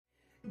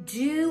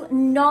Do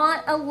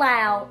not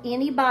allow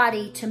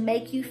anybody to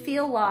make you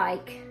feel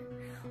like,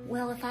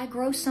 well, if I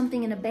grow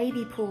something in a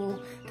baby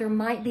pool, there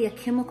might be a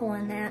chemical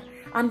in that.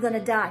 I'm gonna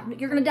die.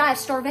 You're gonna die of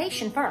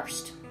starvation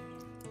first.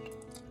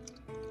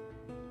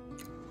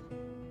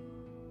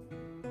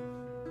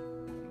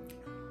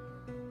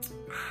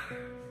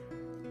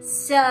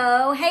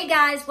 So, hey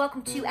guys,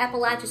 welcome to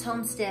Appalachia's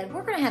Homestead.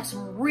 We're gonna have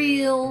some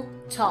real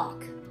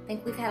talk. I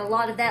think we've had a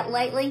lot of that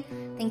lately.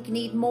 Think you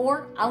need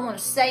more? I wanna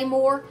say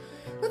more.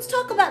 Let's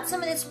talk about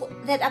some of this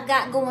that I've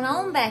got going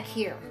on back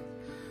here.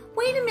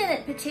 Wait a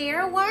minute,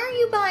 Patera, why are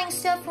you buying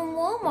stuff from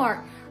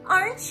Walmart?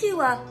 Aren't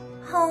you a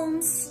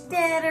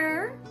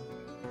homesteader?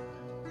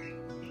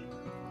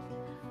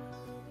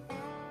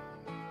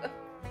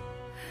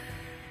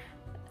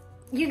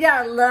 You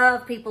gotta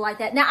love people like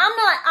that. Now,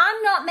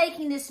 I'm not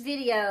making this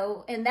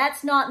video, and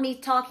that's not me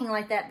talking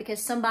like that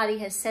because somebody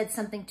has said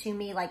something to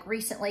me like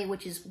recently,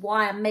 which is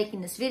why I'm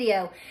making this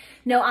video.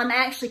 No, I'm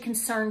actually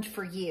concerned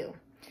for you.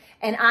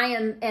 And I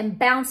am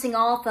bouncing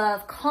off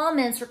of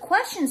comments or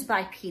questions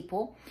by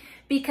people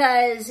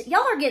because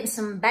y'all are getting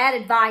some bad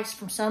advice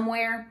from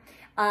somewhere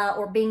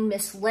or being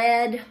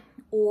misled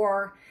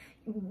or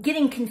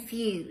getting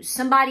confused.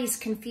 Somebody's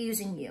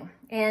confusing you.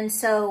 And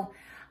so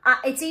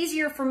it's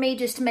easier for me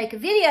just to make a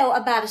video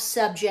about a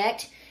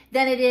subject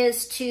than it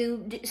is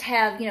to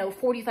have,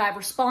 45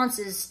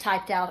 responses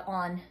typed out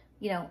on,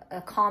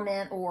 a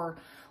comment or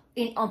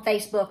on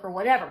Facebook or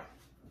whatever.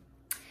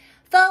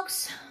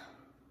 Folks,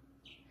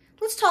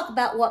 let's talk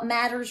about what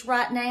matters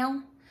right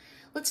now.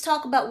 Let's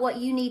talk about what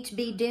you need to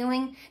be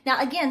doing. Now,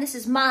 again, this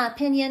is my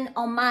opinion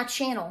on my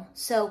channel.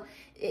 So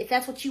if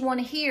that's what you want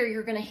to hear,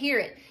 you're going to hear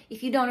it.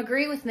 If you don't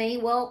agree with me,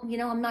 well,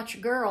 I'm not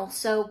your girl,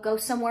 so go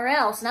somewhere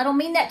else. And I don't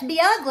mean that to be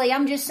ugly.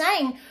 I'm just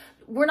saying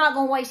we're not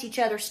going to waste each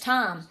other's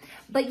time.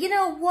 But you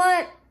know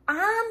what?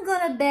 I'm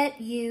going to bet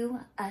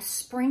you a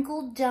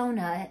sprinkled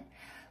donut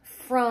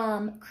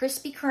from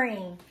Krispy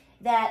Kreme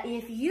that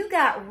if you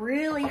got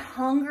really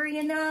hungry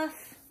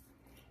enough,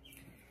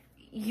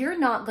 you're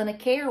not going to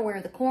care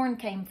where the corn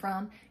came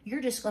from. You're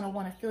just going to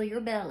want to fill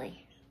your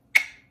belly.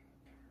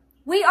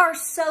 We are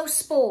so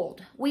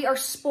spoiled. We are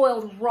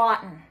spoiled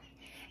rotten.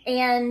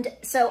 And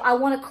so I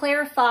want to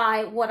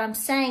clarify what I'm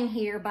saying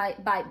here by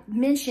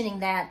mentioning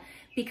that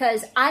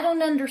because I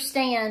don't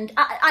understand.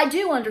 I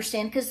do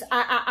understand because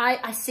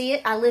I see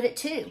it. I live it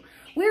too.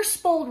 We're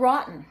spoiled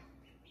rotten.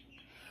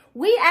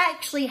 We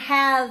actually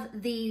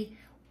have the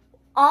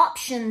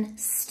option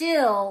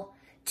still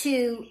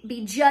to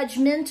be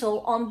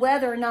judgmental on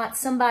whether or not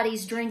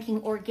somebody's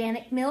drinking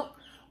organic milk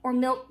or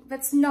milk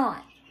that's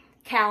not.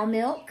 Cow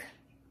milk,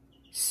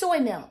 soy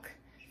milk,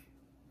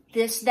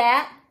 this,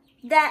 that.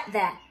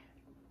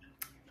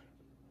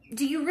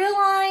 Do you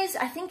realize,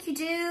 I think you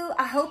do,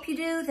 I hope you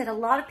do, that a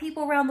lot of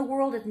people around the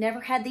world have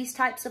never had these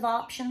types of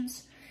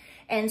options.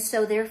 And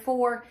so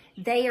therefore,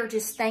 they are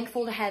just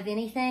thankful to have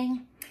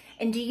anything.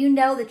 And do you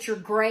know that your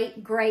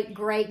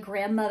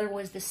great-great-great-grandmother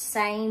was the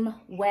same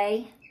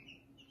way?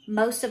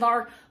 Most of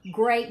our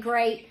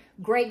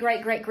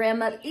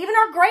great-great-great-great-great-grandmother, even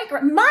our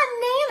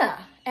my Nana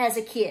as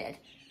a kid.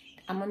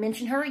 I'm going to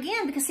mention her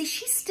again because, see,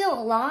 she's still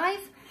alive.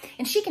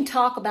 And she can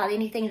talk about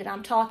anything that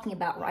I'm talking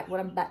about, right, what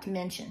I'm about to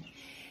mention.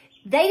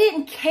 They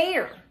didn't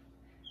care.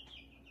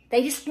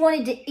 They just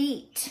wanted to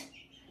eat.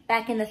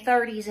 Back in the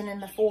 30s and in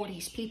the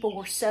 40s, people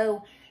were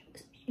so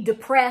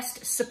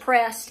depressed,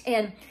 suppressed,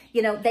 and,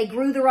 they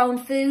grew their own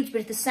foods,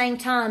 but at the same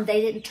time, they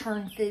didn't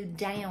turn food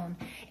down.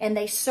 And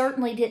they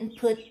certainly didn't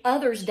put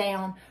others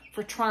down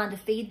for trying to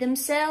feed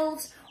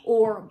themselves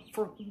or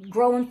for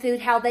growing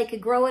food how they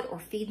could grow it or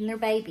feeding their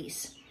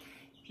babies.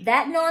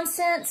 That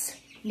nonsense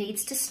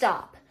needs to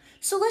stop.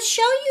 So let's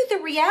show you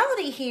the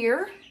reality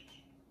here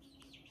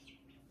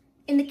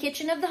in the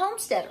kitchen of the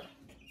homesteader.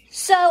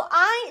 So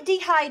I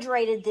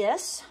dehydrated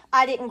this.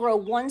 I didn't grow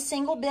one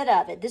single bit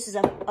of it. This is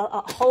a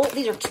whole,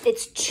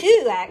 it's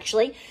two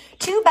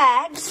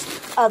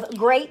bags of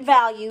great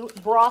value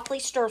broccoli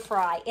stir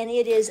fry, and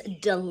it is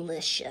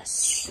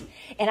delicious.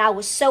 And I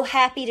was so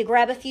happy to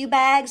grab a few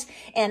bags,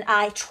 and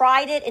I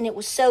tried it, and it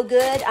was so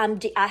good.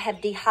 I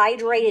have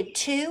dehydrated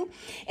 2,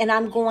 and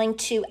I'm going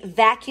to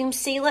vacuum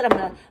seal it. I'm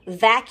going to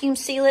vacuum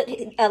seal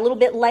it a little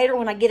bit later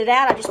when I get it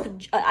out.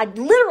 I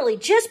literally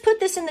just put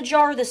this in the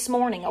jar this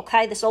morning,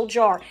 okay, this old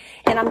jar,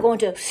 and I'm going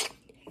to,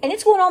 and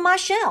it's going on my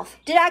shelf.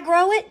 Did I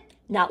grow it?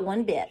 Not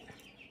one bit.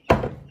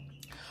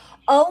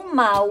 Oh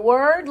my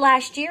word,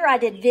 last year I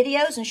did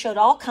videos and showed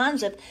all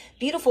kinds of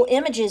beautiful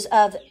images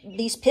of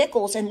these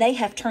pickles, and they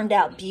have turned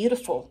out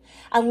beautiful.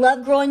 I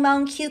love growing my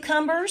own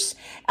cucumbers.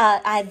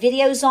 I have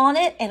videos on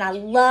it, and I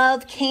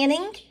love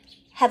canning.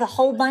 Have a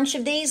whole bunch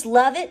of these,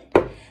 love it.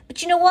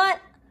 But you know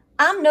what?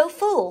 I'm no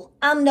fool.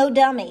 I'm no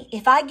dummy.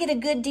 If I get a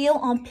good deal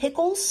on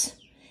pickles,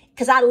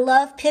 because I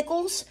love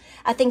pickles,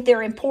 I think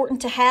they're important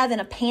to have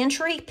in a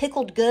pantry,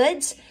 pickled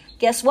goods.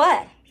 Guess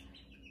what?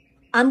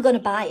 I'm going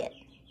to buy it.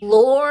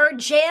 Lord,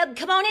 Jeb,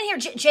 come on in here.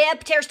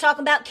 Jeb, Tara's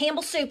talking about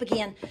Campbell's soup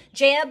again.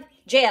 Jeb,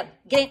 get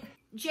in.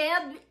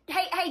 Jeb,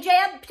 hey,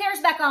 Jeb, Tara's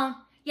back on.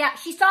 Yeah,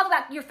 she's talking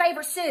about your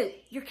favorite soup,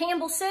 your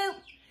Campbell's soup.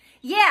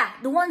 Yeah,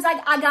 the ones I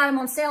got them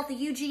on sale at the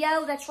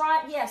UGO. That's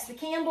right. Yes, the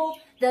Campbell,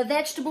 the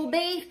vegetable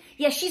beef.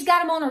 Yeah, she's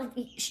got them on her.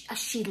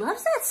 She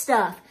loves that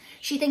stuff.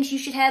 She thinks you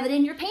should have it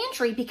in your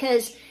pantry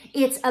because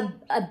it's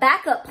a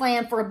backup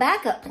plan for a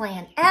backup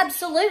plan.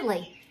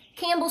 Absolutely.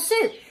 Campbell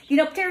soup. You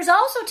know, Tara's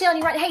also telling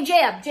you right. Hey,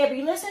 Jeb, are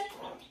you listening?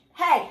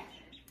 Hey,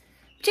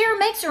 Tara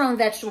makes her own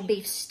vegetable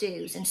beef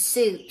stews and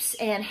soups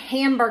and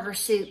hamburger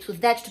soups with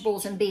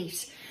vegetables and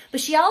beefs.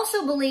 But she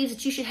also believes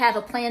that you should have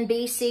a plan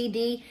B, C,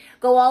 D,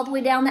 go all the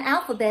way down the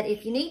alphabet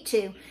if you need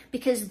to,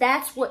 because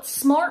that's what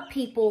smart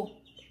people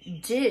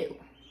do.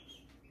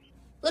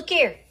 Look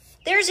here.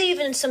 There's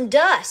even some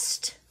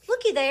dust.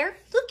 Looky there.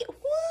 Look.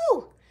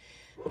 Whoa.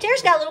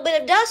 Tara's got a little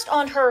bit of dust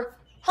on her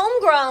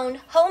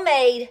homegrown,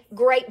 homemade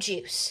grape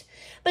juice.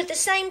 But at the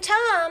same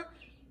time,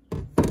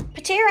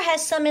 Tara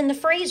has some in the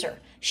freezer.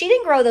 She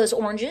didn't grow those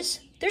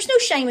oranges. There's no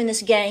shame in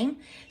this game.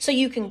 So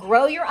you can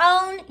grow your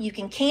own, you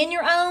can can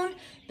your own,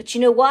 but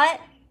you know what?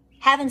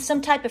 Having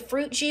some type of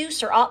fruit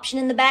juice or option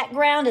in the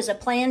background as a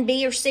plan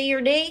B or C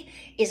or D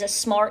is a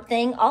smart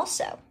thing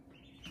also.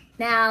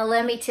 Now,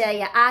 let me tell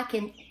you, I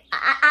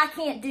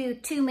can't do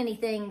too many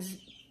things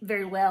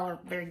very well or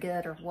very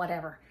good or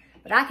whatever,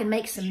 but I can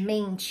make some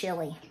mean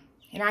chili,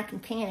 and I can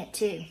can it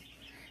too.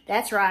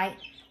 That's right.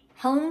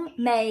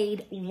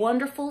 Homemade,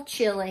 wonderful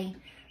chili,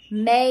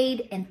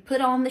 made and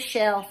put on the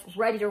shelf,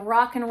 ready to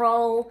rock and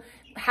roll,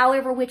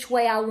 however which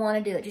way I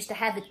want to do it. Just to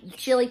have the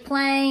chili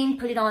plain,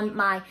 put it on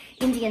my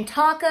Indian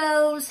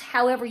tacos,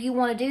 however you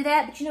want to do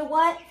that. But you know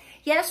what?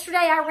 Yesterday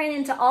I ran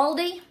into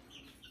Aldi.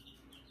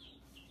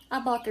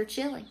 I bought their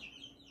chili.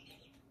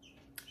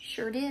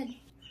 Sure did.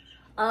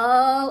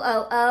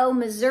 Oh,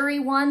 Missouri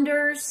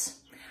Wonders.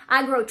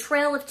 I grow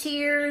Trail of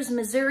Tears,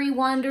 Missouri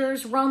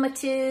Wonders, Roma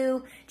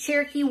 2,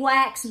 Cherokee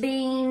Wax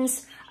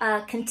beans,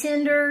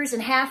 Contenders,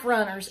 and Half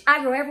Runners.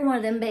 I grow every one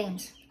of them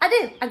beans. I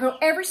do. I grow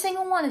every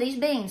single one of these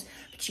beans.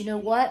 But you know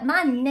what?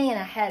 My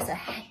Nana has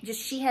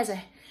she has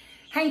a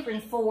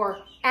hankering for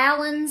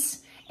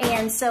Allen's.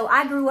 And so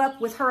I grew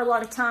up with her a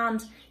lot of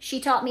times. She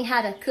taught me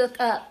how to cook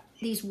up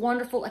these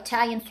wonderful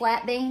Italian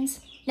flat beans.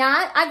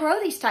 Now, I grow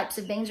these types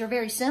of beans. They're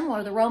very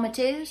similar, the Roma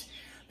 2s.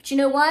 But you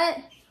know what?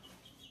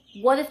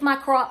 What if my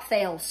crop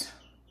fails?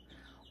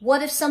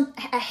 What if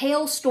a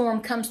hailstorm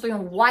comes through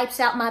and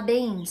wipes out my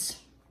beans?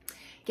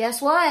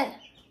 Guess what?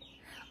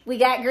 We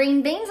got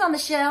green beans on the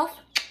shelf.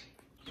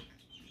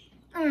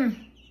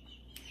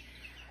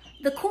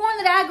 The corn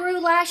that I grew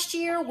last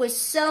year was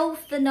so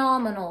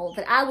phenomenal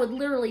that I would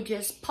literally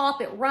just pop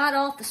it right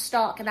off the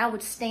stalk and I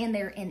would stand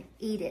there and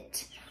eat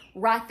it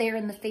right there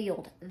in the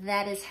field.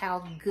 That is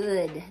how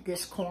good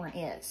this corn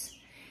is.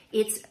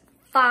 It's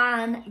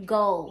fine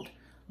gold.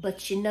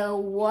 But you know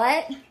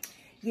what?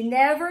 You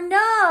never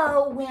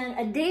know when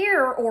a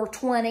deer or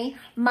 20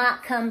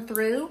 might come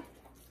through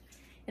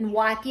and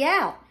wipe you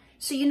out.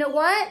 So you know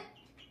what?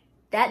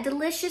 That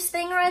delicious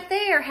thing right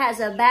there has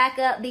a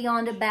backup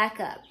beyond a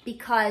backup,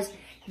 because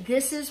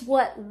this is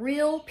what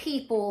real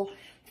people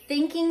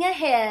thinking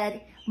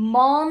ahead,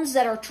 moms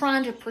that are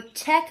trying to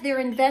protect their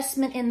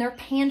investment in their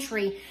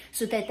pantry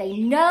so that they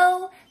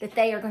know that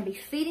they are going to be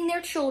feeding their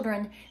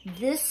children.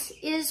 This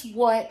is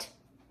what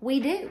we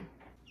do.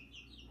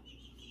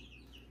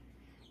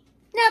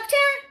 Now,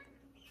 Tara,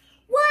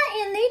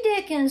 why in the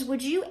dickens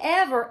would you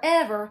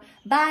ever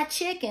buy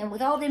chicken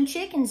with all them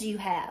chickens you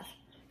have?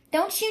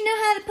 Don't you know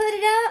how to put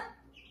it up?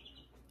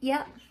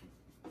 Yep.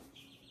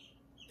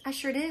 I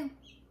sure do.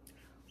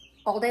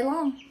 All day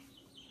long.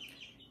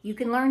 You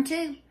can learn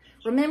too.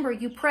 Remember,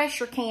 you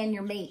pressure can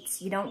your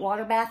meats. You don't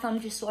water bath them,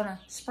 just want to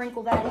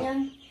sprinkle that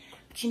in.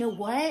 But you know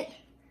what?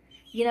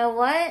 You know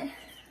what?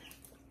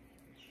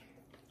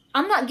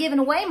 I'm not giving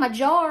away my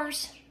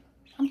jars.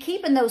 I'm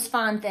keeping those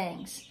fine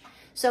things.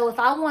 So if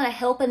I want to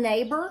help a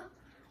neighbor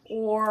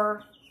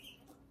or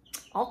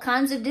all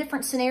kinds of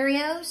different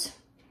scenarios,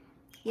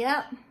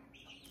 yep,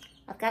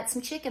 I've got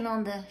some chicken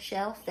on the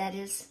shelf. That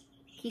is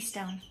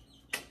Keystone.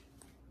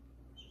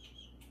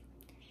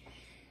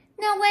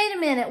 Now, wait a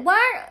minute.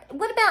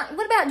 What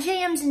about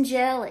jams and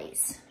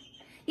jellies?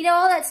 You know,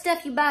 all that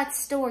stuff you buy at the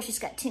store,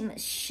 just got too much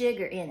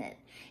sugar in it.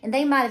 And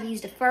they might have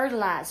used a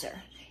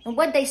fertilizer. And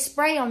what'd they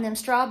spray on them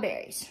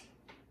strawberries?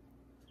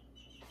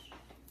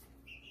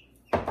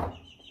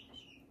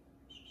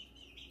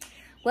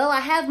 Well,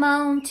 I have my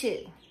own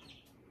too.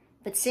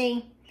 But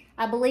see,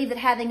 I believe that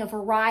having a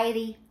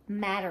variety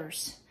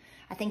matters.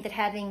 I think that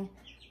having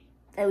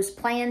those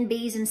plan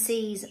B's and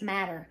C's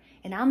matter.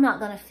 And I'm not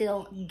going to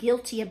feel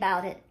guilty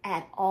about it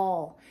at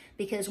all.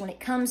 Because when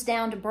it comes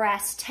down to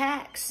brass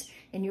tacks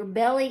and your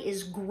belly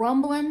is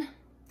grumbling,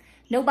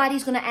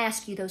 nobody's going to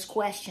ask you those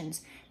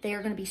questions. They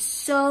are going to be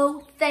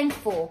so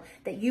thankful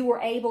that you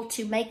were able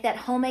to make that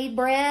homemade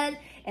bread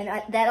and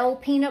that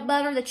old peanut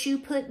butter that you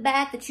put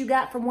back that you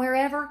got from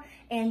wherever,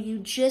 and you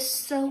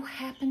just so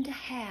happen to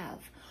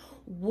have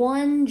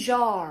one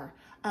jar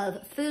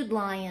of Food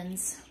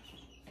Lion's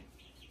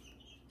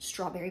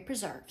strawberry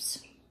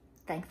preserves.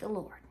 Thank the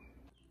Lord.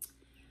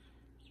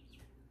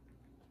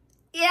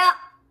 Yep.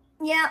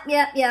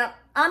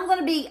 I'm going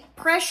to be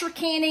pressure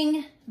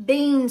canning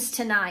beans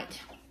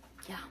tonight.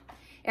 Yeah.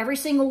 Every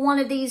single one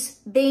of these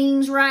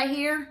beans right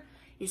here,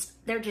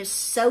 they're just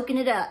soaking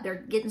it up. They're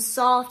getting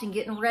soft and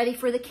getting ready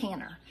for the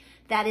canner.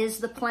 That is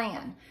the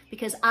plan,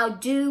 because I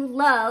do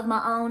love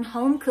my own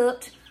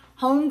home-cooked,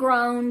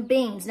 homegrown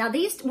beans. Now,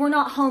 these were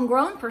not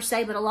homegrown per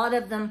se, but a lot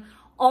of them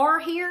are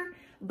here.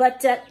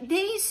 But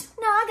these,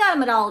 no, I got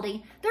them at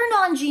Aldi. They're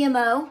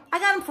non-GMO. I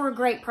got them for a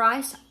great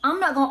price. I'm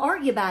not going to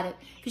argue about it,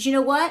 because you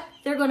know what?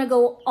 They're going to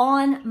go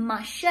on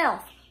my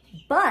shelf.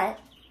 But,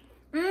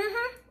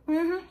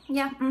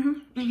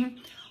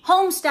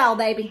 home style,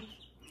 baby.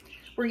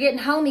 We're getting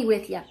homey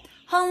with you.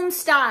 Home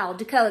style,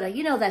 Dakota.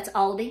 You know that's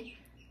Aldi.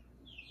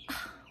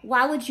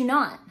 Why would you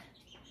not?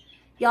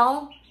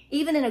 Y'all,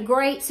 even in a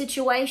great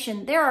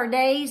situation, there are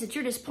days that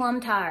you're just plumb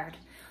tired.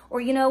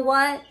 Or you know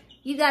what?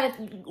 You got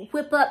to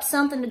whip up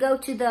something to go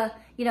to the,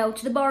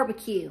 to the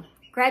barbecue.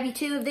 Grab you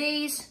 2 of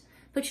these,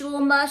 put you a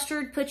little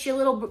mustard, put you a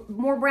little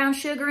more brown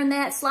sugar in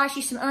that, slice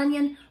you some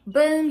onion.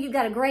 Boom, you've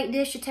got a great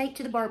dish to take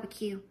to the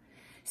barbecue.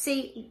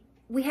 See,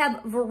 we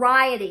have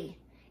variety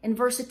and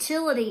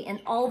versatility in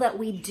all that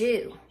we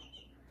do.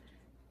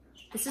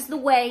 This is the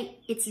way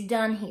it's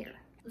done here.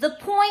 The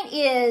point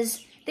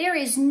is, there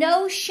is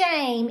no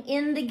shame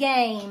in the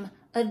game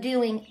of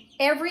doing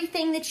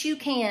everything that you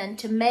can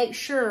to make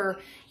sure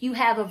you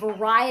have a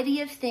variety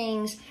of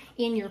things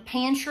in your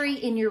pantry,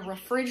 in your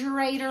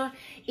refrigerator,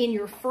 in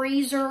your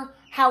freezer,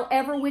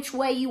 however which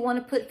way you want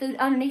to put food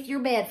underneath your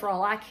bed, for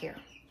all I care.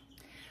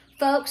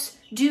 Folks,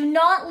 do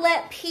not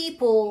let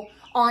people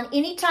on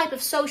any type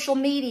of social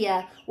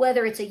media,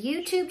 whether it's a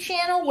YouTube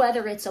channel,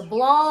 whether it's a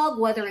blog,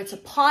 whether it's a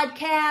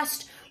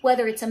podcast,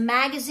 whether it's a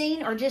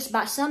magazine, or just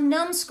by some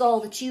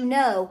numbskull that you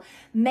know,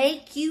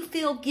 make you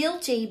feel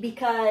guilty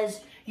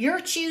because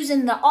you're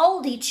choosing the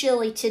Aldi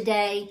chili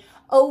today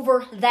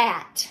over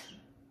that.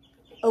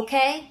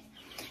 Okay?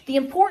 The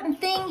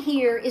important thing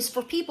here is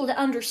for people to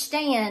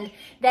understand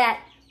that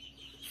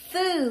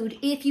food,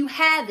 if you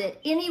have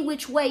it, any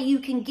which way you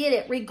can get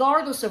it,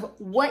 regardless of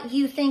what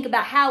you think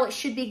about how it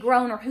should be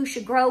grown or who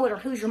should grow it or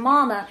who's your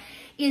mama,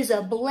 is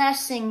a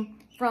blessing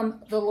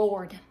from the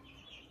Lord.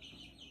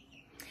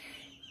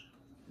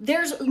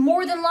 There's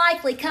more than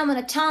likely coming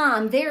a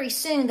time very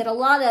soon that a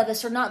lot of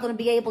us are not going to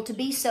be able to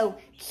be so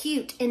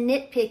cute and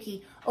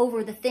nitpicky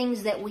over the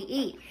things that we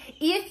eat.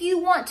 If you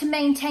want to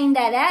maintain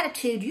that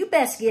attitude, you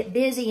best get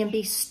busy and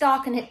be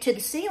stocking it to the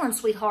ceiling,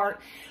 sweetheart,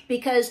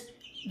 because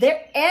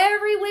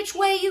every which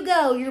way you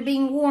go, you're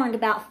being warned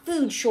about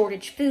food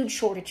shortage, food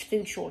shortage,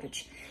 food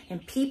shortage.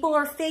 And people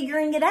are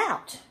figuring it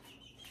out.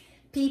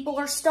 People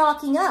are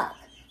stocking up.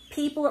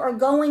 People are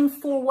going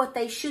for what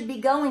they should be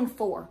going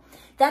for.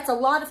 That's a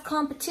lot of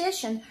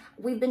competition.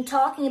 We've been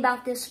talking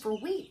about this for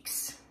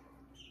weeks.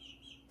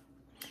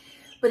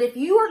 But if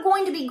you are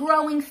going to be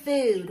growing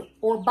food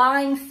or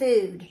buying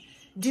food,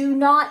 you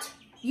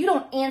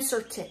don't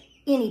answer to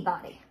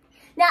anybody.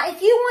 Now,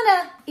 if you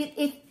want to,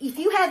 if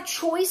you have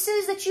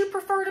choices that you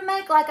prefer to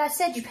make, like I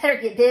said, you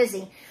better get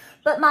busy.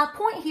 But my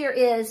point here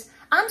is,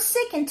 I'm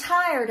sick and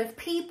tired of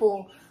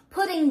people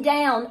putting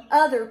down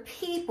other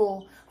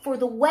people for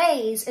the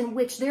ways in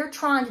which they're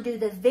trying to do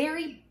the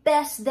very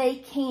best they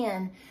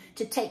can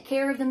to take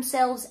care of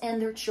themselves and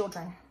their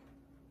children.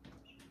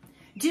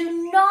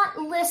 Do not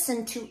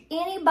listen to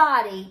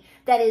anybody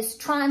that is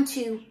trying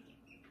to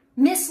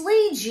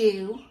mislead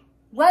you,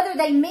 whether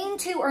they mean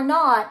to or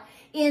not,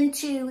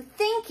 into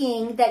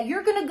thinking that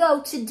you're going to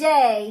go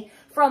today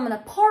from an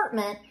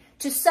apartment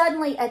to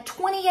suddenly a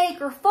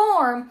 20-acre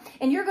farm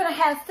and you're going to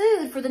have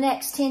food for the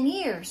next 10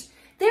 years.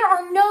 There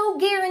are no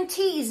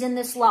guarantees in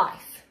this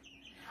life.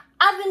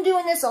 I've been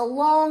doing this a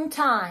long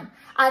time.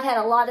 I've had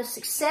a lot of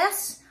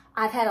success.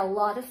 I've had a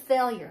lot of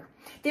failure.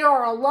 There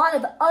are a lot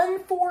of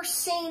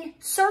unforeseen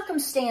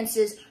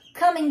circumstances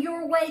coming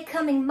your way,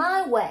 coming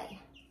my way.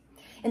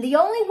 And the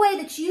only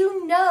way that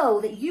you know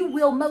that you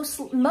will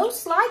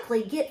most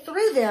likely get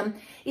through them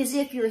is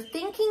if you're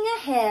thinking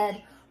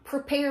ahead,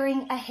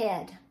 preparing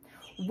ahead.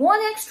 One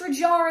extra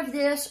jar of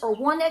this or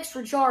one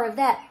extra jar of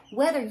that,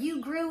 whether you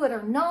grew it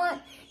or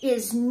not,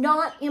 is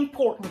not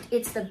important.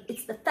 It's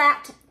the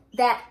fact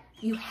that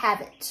you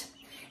have it.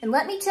 And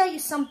let me tell you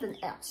something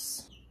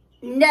else.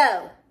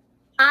 No,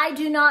 I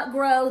do not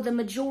grow the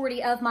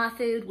majority of my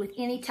food with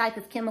any type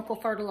of chemical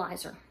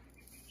fertilizer.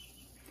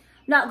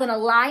 I'm not going to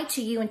lie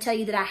to you and tell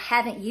you that I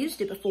haven't used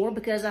it before,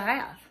 because I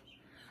have.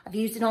 I've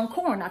used it on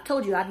corn. I've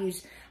told you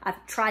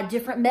I've tried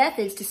different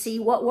methods to see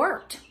what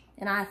worked.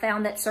 And I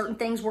found that certain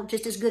things work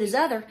just as good as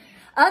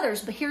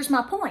others. But here's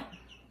my point.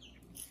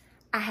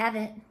 I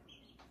haven't.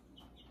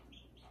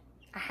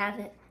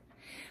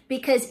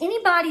 Because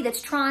anybody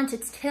that's trying to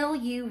tell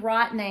you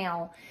right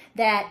now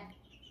that,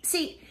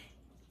 see,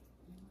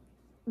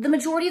 the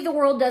majority of the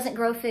world doesn't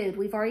grow food.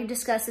 We've already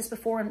discussed this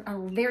before in a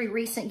very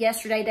recent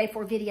yesterday, day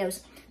 4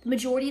 videos. The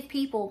majority of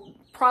people,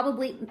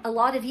 probably a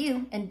lot of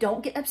you, and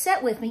don't get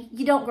upset with me,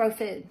 you don't grow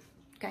food,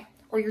 okay?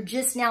 Or you're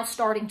just now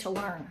starting to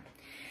learn.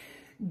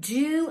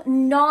 Do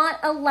not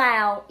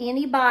allow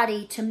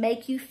anybody to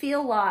make you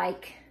feel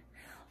like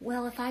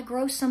Well, if I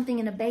grow something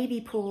in a baby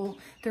pool,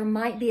 there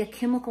might be a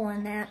chemical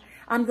in that.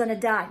 I'm going to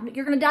die.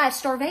 You're going to die of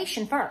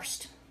starvation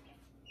first.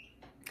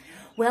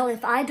 Well,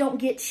 if I don't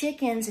get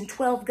chickens and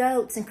 12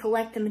 goats and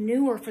collect the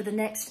manure for the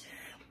next,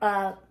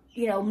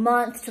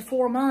 month to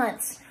 4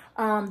 months,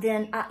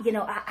 then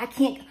I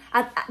can't.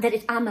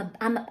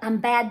 I'm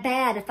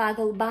bad if I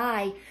go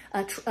buy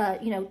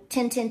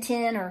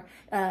 10-10-10 or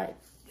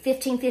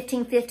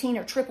 15-15-15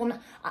 or triple.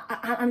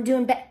 I'm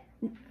doing bad.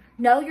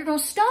 No, you're going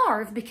to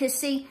starve because,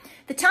 see,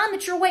 the time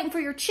that you're waiting for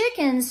your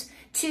chickens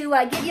to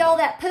give you all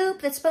that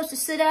poop that's supposed to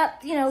sit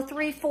up,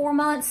 3, 4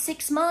 months,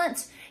 6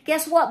 months,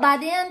 guess what? By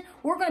then,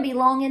 we're going to be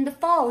long into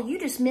fall. You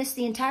just missed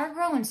the entire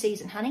growing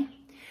season, honey.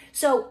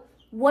 So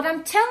what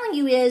I'm telling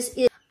you is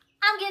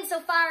I'm getting so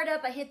fired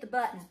up, I hit the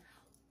button.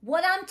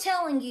 What I'm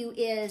telling you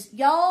is,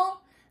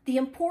 y'all, the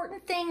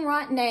important thing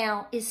right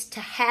now is to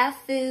have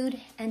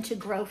food and to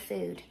grow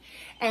food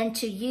and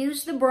to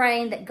use the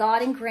brain that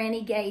God and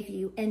Granny gave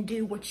you and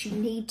do what you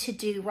need to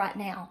do right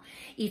now.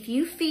 If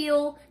you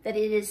feel that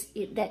it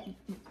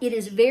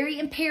is very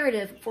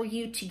imperative for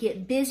you to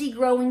get busy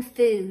growing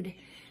food,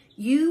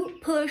 you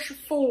push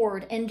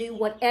forward and do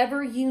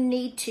whatever you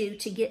need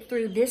to get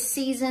through this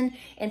season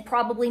and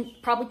probably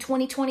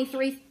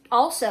 2023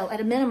 also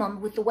at a minimum,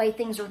 with the way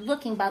things are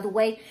looking, by the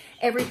way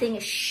everything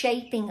is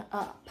shaping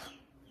up.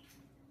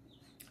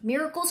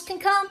 Miracles can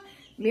come,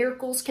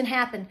 miracles can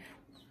happen.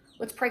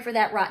 Let's pray for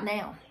that right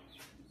now.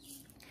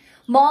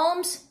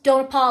 Moms,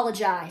 don't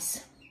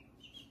apologize.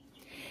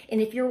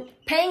 And if you're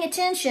paying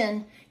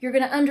attention, you're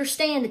going to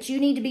understand that you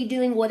need to be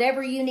doing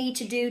whatever you need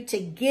to do to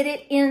get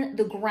it in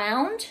the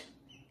ground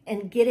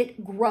and get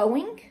it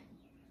growing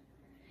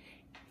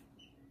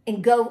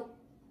and go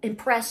and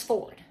press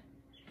forward.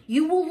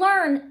 You will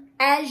learn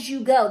as you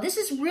go. This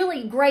is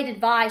really great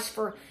advice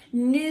for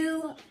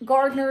new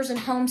gardeners and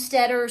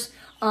homesteaders.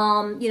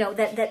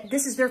 That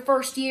this is their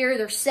first year,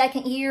 their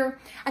second year.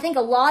 I think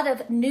a lot of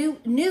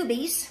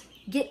newbies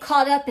get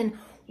caught up in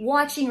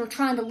watching or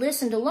trying to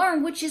listen to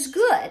learn, which is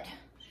good.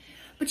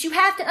 But you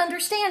have to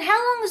understand, how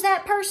long has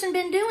that person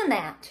been doing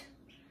that?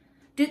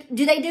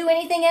 Do they do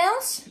anything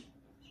else?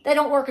 They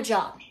don't work a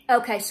job.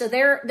 Okay, so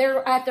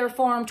they're at their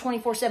farm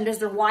 24/7. Does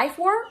their wife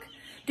work?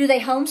 Do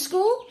they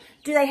homeschool?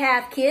 Do they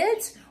have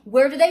kids?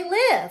 Where do they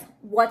live?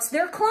 What's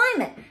their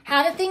climate?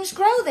 How do things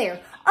grow there?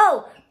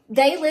 Oh,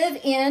 they live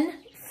in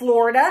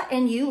Florida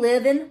and you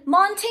live in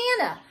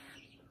Montana.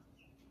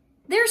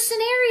 Their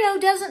scenario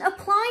doesn't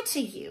apply to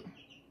you.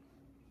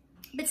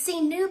 But see,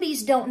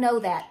 newbies don't know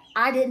that.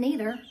 I didn't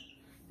either.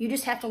 You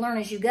just have to learn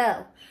as you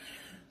go.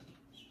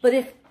 But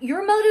if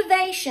your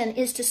motivation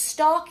is to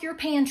stock your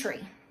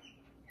pantry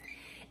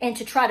and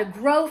to try to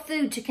grow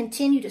food, to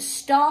continue to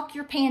stock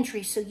your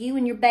pantry so you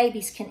and your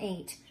babies can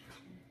eat,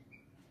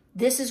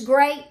 this is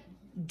great.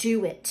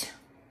 Do it.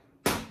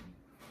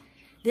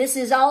 This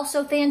is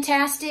also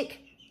fantastic.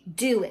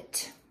 Do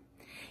it.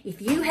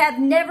 If you have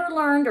never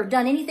learned or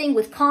done anything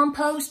with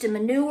compost and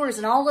manures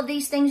and all of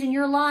these things in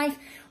your life,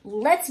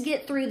 let's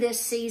get through this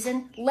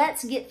season.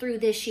 Let's get through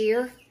this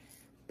year.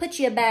 Put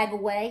you a bag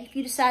away. If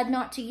you decide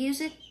not to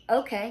use it,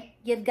 okay,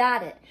 you've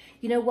got it.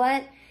 You know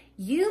what?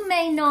 You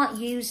may not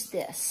use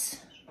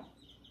this.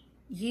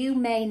 You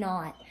may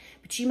not.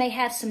 But you may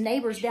have some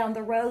neighbors down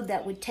the road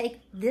that would take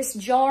this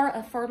jar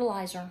of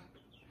fertilizer,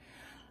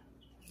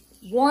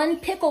 one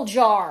pickle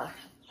jar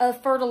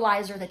of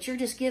fertilizer that you're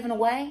just giving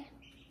away,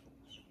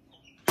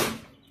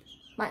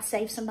 might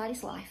save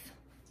somebody's life.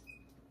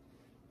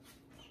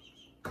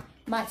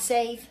 Might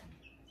save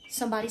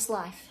somebody's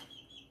life.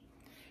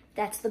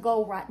 That's the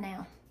goal right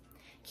now.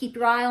 Keep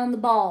your eye on the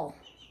ball.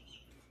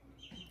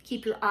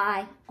 Keep your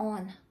eye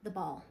on the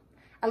ball.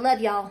 I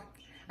love y'all.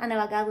 I know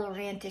I got a little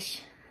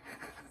rantish.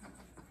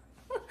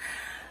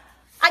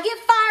 I get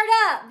fired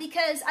up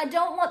because I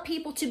don't want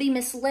people to be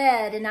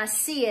misled, and I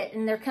see it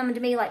and they're coming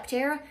to me like,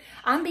 Tara,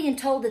 I'm being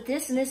told that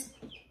this and this.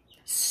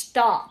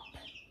 Stop.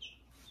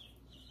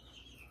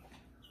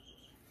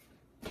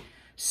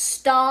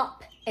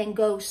 Stop and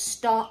go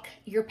stock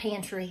your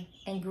pantry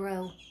and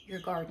grow your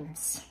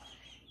gardens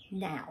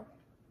now.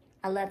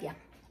 I love you.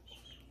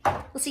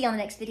 We'll see you on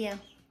the next video.